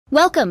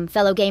Welcome,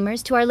 fellow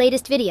gamers, to our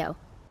latest video.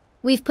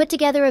 We've put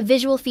together a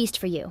visual feast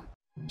for you,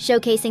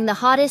 showcasing the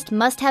hottest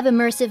must-have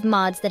immersive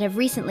mods that have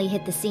recently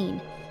hit the scene.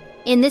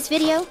 In this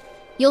video,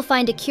 you'll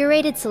find a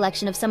curated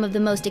selection of some of the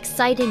most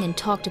exciting and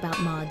talked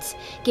about mods,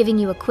 giving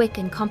you a quick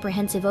and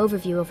comprehensive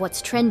overview of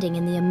what's trending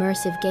in the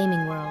immersive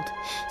gaming world.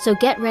 So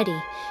get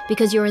ready,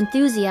 because your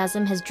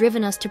enthusiasm has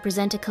driven us to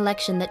present a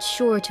collection that's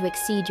sure to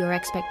exceed your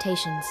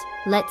expectations.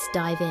 Let's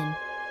dive in.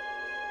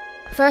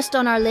 First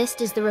on our list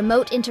is the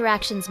Remote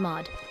Interactions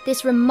mod.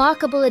 This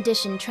remarkable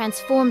addition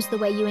transforms the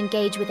way you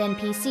engage with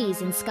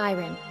NPCs in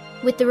Skyrim.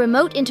 With the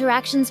Remote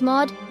Interactions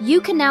mod,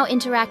 you can now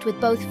interact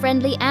with both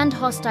friendly and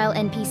hostile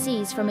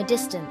NPCs from a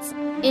distance,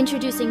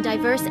 introducing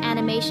diverse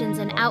animations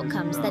and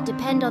outcomes that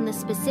depend on the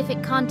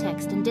specific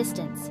context and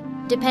distance.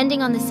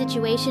 Depending on the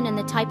situation and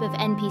the type of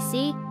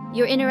NPC,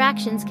 your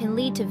interactions can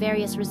lead to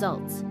various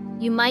results.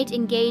 You might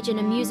engage in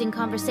amusing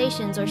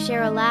conversations or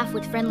share a laugh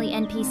with friendly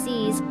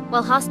NPCs,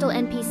 while hostile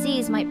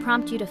NPCs might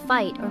prompt you to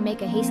fight or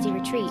make a hasty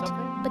retreat.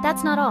 But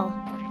that's not all.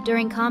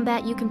 During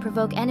combat, you can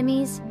provoke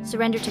enemies,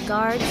 surrender to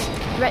guards,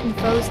 threaten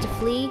foes to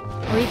flee,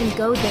 or even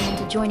goad them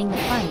into joining the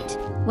fight.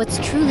 What's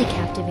truly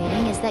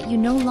captivating is that you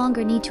no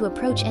longer need to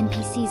approach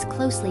NPCs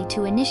closely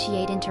to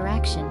initiate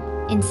interaction.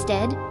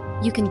 Instead,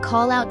 you can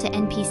call out to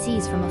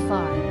NPCs from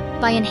afar.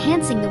 By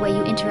enhancing the way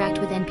you interact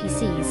with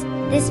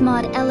NPCs, this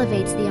mod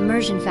elevates the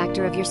immersion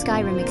factor of your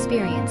Skyrim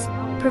experience,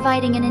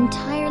 providing an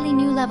entirely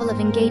new level of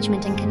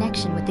engagement and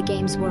connection with the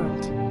game's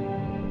world.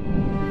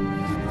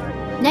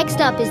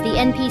 Next up is the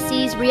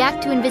NPCs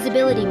React to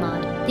Invisibility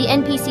mod. The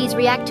NPCs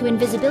React to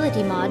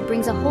Invisibility mod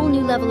brings a whole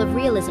new level of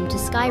realism to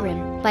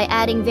Skyrim by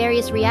adding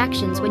various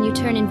reactions when you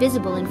turn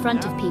invisible in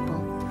front of people.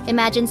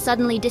 Imagine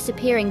suddenly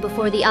disappearing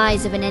before the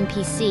eyes of an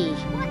NPC.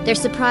 Their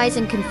surprise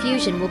and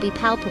confusion will be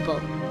palpable.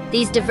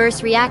 These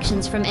diverse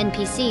reactions from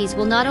NPCs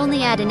will not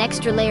only add an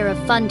extra layer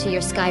of fun to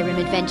your Skyrim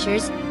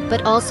adventures,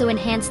 but also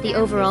enhance the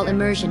overall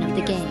immersion of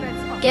the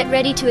game. Get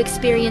ready to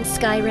experience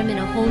Skyrim in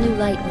a whole new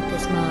light with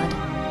this mod.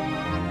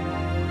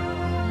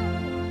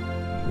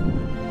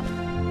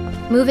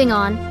 Moving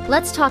on,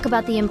 let's talk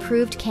about the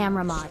Improved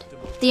Camera mod.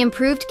 The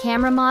Improved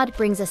Camera mod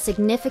brings a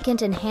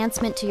significant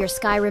enhancement to your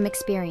Skyrim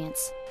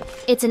experience.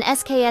 It's an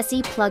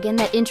SKSE plugin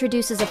that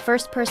introduces a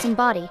first-person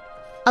body,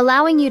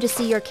 allowing you to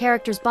see your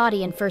character's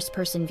body in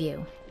first-person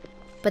view.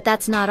 But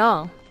that's not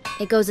all.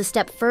 It goes a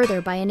step further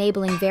by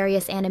enabling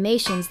various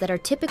animations that are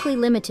typically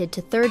limited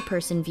to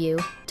third-person view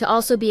to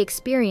also be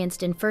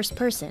experienced in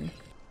first-person.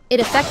 It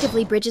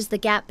effectively bridges the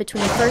gap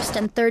between first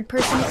and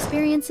third-person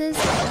experiences,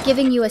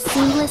 giving you a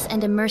seamless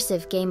and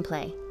immersive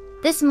gameplay.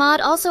 This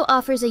mod also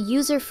offers a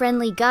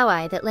user-friendly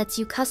GUI that lets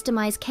you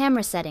customize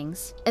camera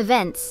settings,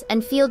 events,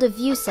 and field of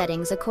view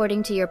settings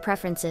according to your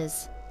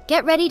preferences.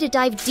 Get ready to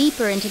dive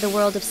deeper into the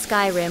world of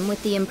Skyrim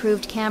with the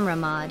Improved Camera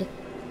mod.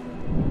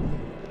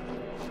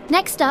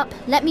 Next up,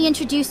 let me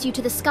introduce you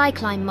to the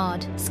SkyClimb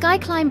mod.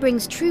 SkyClimb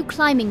brings true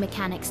climbing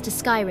mechanics to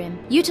Skyrim.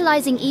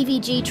 Utilizing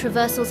EVG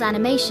traversals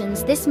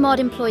animations, this mod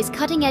employs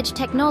cutting-edge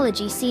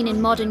technology seen in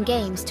modern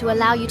games to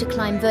allow you to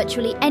climb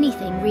virtually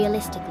anything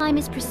realistic. Climb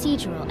is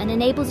procedural and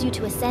enables you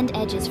to ascend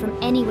edges from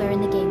anywhere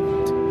in the game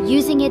world.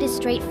 Using it is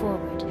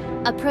straightforward.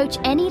 Approach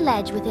any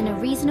ledge within a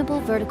reasonable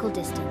vertical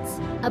distance.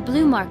 A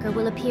blue marker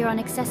will appear on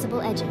accessible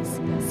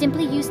edges.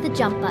 Simply use the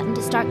jump button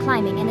to start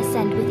climbing and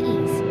ascend with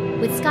ease.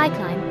 With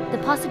SkyClimb, the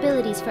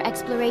possibilities for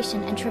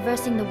exploration and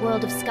traversing the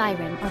world of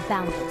Skyrim are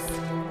boundless.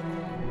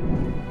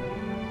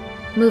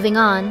 Moving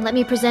on, let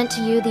me present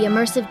to you the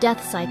Immersive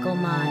Death Cycle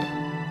mod.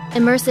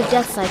 Immersive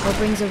Death Cycle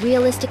brings a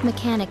realistic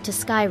mechanic to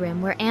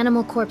Skyrim where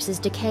animal corpses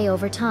decay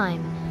over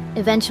time,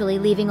 eventually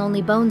leaving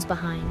only bones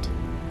behind.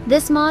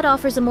 This mod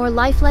offers a more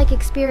lifelike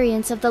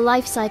experience of the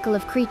life cycle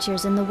of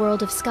creatures in the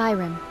world of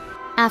Skyrim.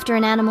 After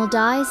an animal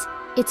dies,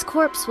 its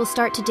corpse will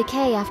start to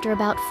decay after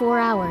about 4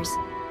 hours,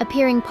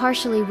 appearing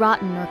partially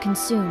rotten or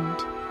consumed.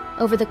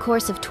 Over the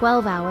course of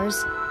 12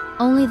 hours,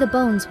 only the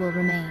bones will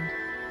remain.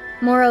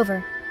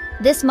 Moreover,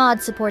 this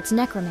mod supports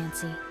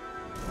necromancy.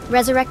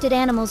 Resurrected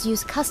animals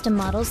use custom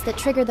models that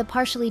trigger the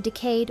partially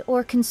decayed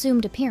or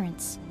consumed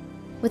appearance.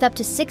 With up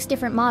to 6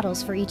 different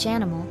models for each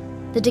animal,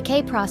 the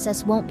decay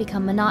process won't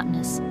become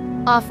monotonous,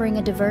 offering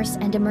a diverse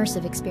and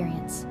immersive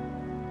experience.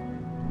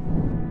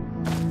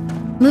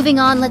 Moving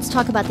on, let's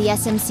talk about the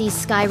S.M.C.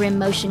 Skyrim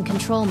Motion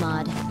Control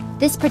mod.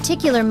 This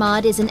particular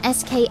mod is an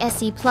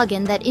SKSE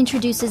plugin that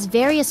introduces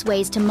various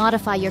ways to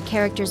modify your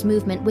character's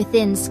movement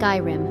within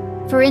Skyrim.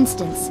 For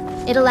instance,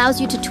 it allows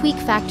you to tweak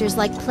factors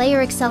like player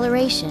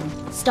acceleration,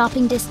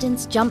 stopping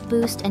distance, jump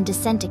boost, and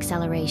descent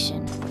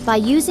acceleration. By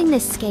using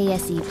this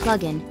SKSE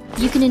plugin,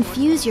 you can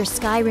infuse your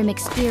Skyrim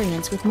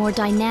experience with more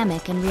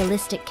dynamic and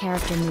realistic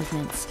character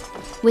movements.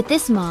 With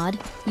this mod,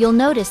 you'll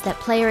notice that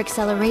player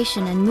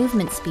acceleration and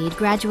movement speed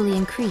gradually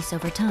increase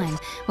over time.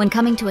 When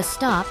coming to a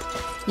stop,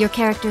 your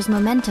character's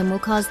momentum will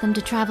cause them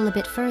to travel a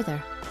bit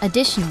further.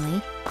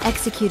 Additionally,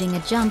 executing a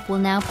jump will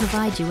now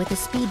provide you with a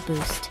speed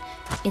boost.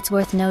 It's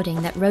worth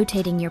noting that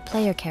rotating your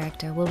player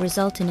character will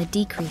result in a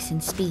decrease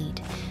in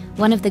speed,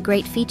 One of the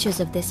great features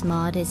of this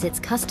mod is its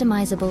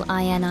customizable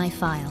INI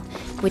file,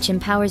 which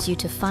empowers you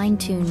to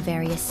fine-tune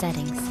various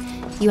settings.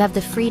 You have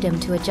the freedom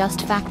to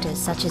adjust factors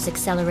such as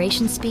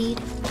acceleration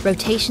speed,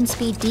 rotation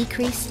speed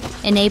decrease,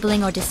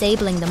 enabling or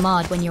disabling the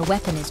mod when your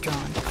weapon is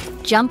drawn,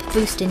 jump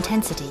boost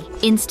intensity,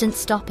 instant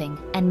stopping,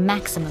 and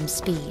maximum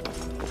speed.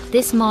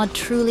 This mod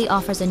truly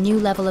offers a new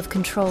level of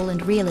control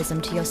and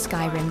realism to your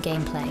Skyrim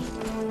gameplay.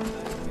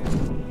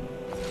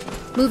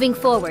 Moving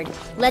forward,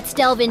 let's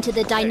delve into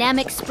the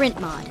Dynamic Sprint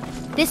mod.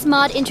 This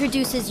mod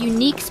introduces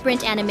unique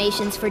sprint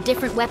animations for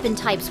different weapon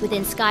types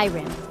within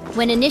Skyrim.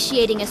 When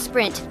initiating a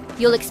sprint,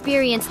 you'll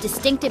experience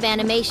distinctive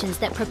animations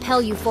that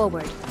propel you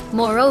forward.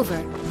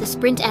 Moreover, the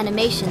sprint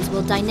animations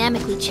will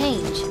dynamically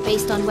change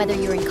based on whether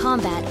you're in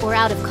combat or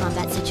out of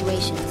combat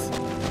situations.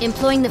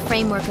 Employing the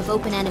framework of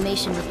Open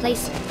Animation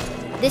Replacer,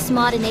 this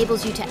mod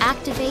enables you to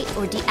activate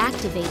or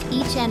deactivate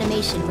each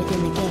animation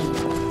within the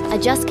game,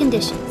 adjust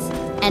conditions,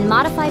 and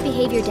modify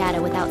behavior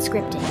data without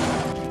scripting.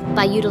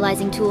 By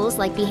utilizing tools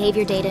like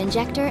Behavior Data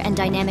Injector and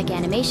Dynamic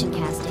Animation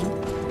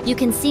Casting, you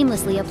can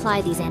seamlessly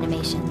apply these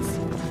animations.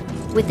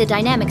 With the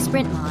Dynamic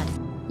Sprint mod,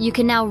 you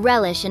can now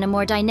relish in a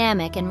more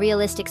dynamic and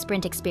realistic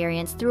sprint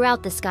experience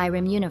throughout the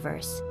Skyrim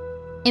universe.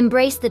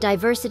 Embrace the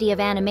diversity of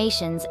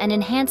animations and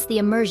enhance the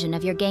immersion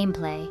of your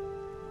gameplay.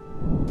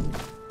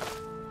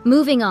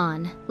 Moving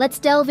on, let's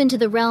delve into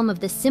the realm of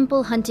the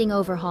Simple Hunting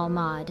Overhaul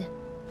mod.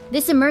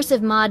 This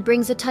immersive mod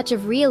brings a touch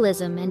of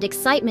realism and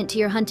excitement to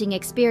your hunting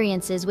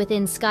experiences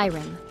within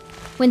Skyrim.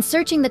 When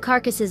searching the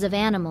carcasses of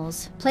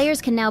animals, players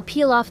can now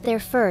peel off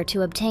their fur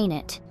to obtain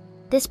it.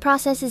 This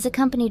process is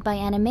accompanied by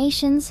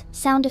animations,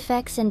 sound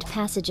effects, and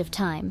passage of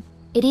time.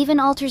 It even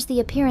alters the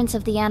appearance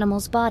of the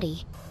animal's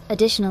body.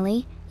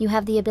 Additionally, you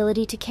have the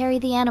ability to carry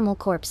the animal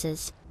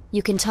corpses.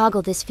 You can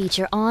toggle this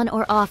feature on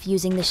or off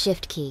using the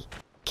Shift key.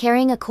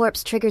 Carrying a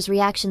corpse triggers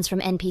reactions from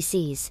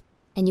NPCs,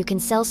 and you can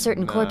sell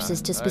certain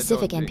corpses to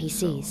specific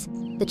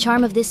NPCs. The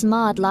charm of this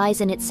mod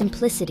lies in its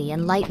simplicity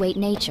and lightweight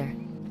nature.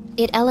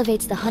 It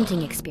elevates the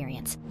hunting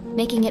experience,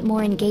 making it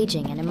more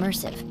engaging and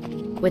immersive.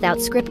 Without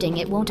scripting,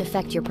 it won't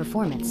affect your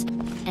performance,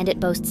 and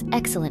it boasts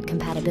excellent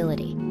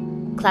compatibility.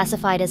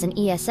 Classified as an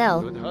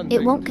ESL,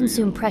 it won't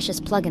consume precious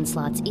plugin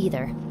slots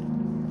either.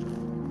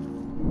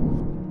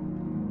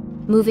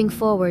 Moving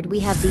forward,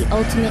 we have the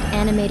Ultimate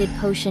Animated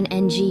Potion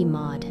NG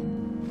mod.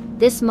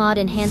 This mod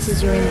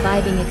enhances your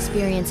imbibing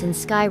experience in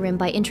Skyrim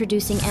by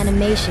introducing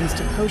animations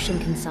to potion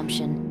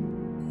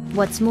consumption.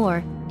 What's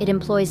more, it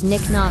employs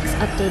Nick Knock's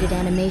updated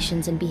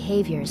animations and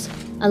behaviors,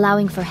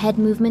 allowing for head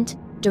movement,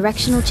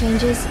 directional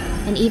changes,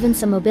 and even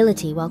some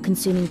mobility while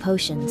consuming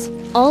potions.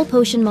 All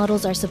potion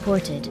models are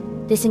supported.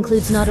 This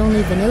includes not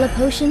only vanilla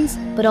potions,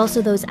 but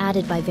also those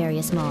added by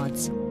various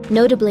mods.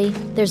 Notably,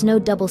 there's no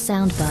double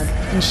sound bug,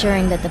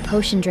 ensuring that the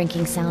potion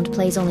drinking sound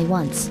plays only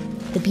once.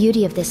 The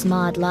beauty of this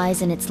mod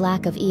lies in its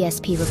lack of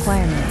ESP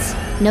requirements.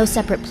 No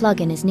separate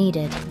plugin is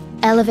needed.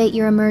 Elevate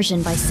your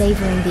immersion by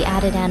savoring the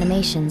added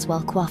animations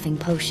while quaffing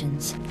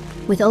potions.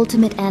 With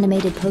Ultimate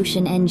Animated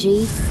Potion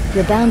NG,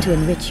 you're bound to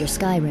enrich your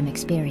Skyrim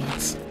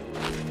experience.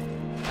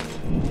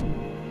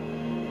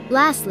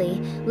 Lastly,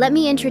 let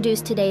me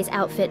introduce today's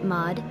outfit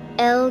mod,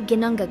 ELLE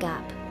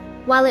Ginnungagap.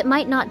 While it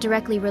might not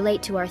directly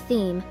relate to our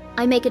theme,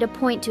 I make it a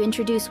point to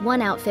introduce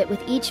one outfit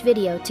with each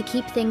video to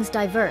keep things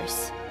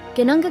diverse.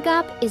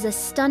 Ginnungagap is a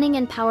stunning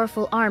and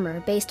powerful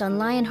armor based on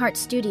Lionheart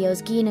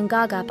Studios'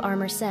 Ginnungagap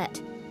armor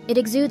set. It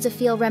exudes a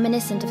feel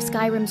reminiscent of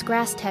Skyrim's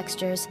grass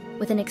textures,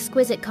 with an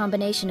exquisite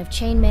combination of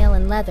chainmail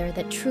and leather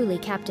that truly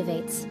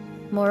captivates.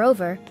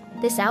 Moreover,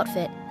 this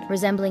outfit,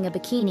 resembling a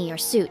bikini or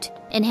suit,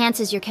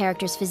 enhances your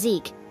character's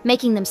physique,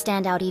 making them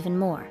stand out even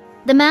more.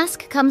 The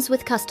mask comes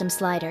with custom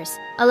sliders,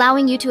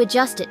 allowing you to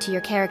adjust it to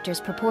your character's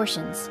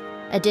proportions.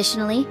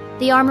 Additionally,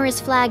 the armor is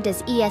flagged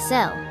as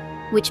ESL,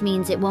 which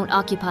means it won't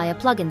occupy a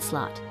plugin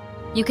slot.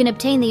 You can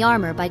obtain the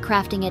armor by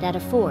crafting it at a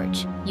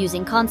forge,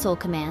 using console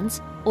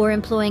commands, or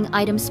employing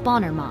item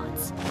spawner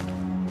mods.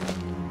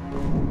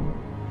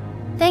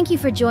 Thank you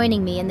for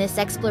joining me in this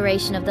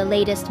exploration of the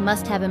latest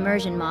must-have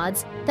immersion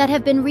mods that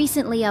have been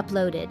recently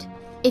uploaded.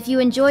 If you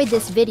enjoyed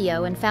this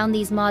video and found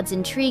these mods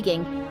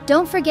intriguing,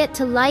 don't forget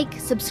to like,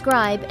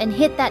 subscribe, and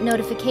hit that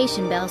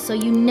notification bell so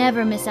you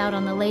never miss out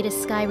on the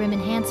latest Skyrim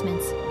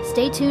enhancements.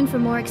 Stay tuned for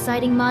more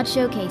exciting mod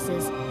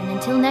showcases, and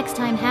until next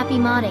time, happy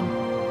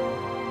modding!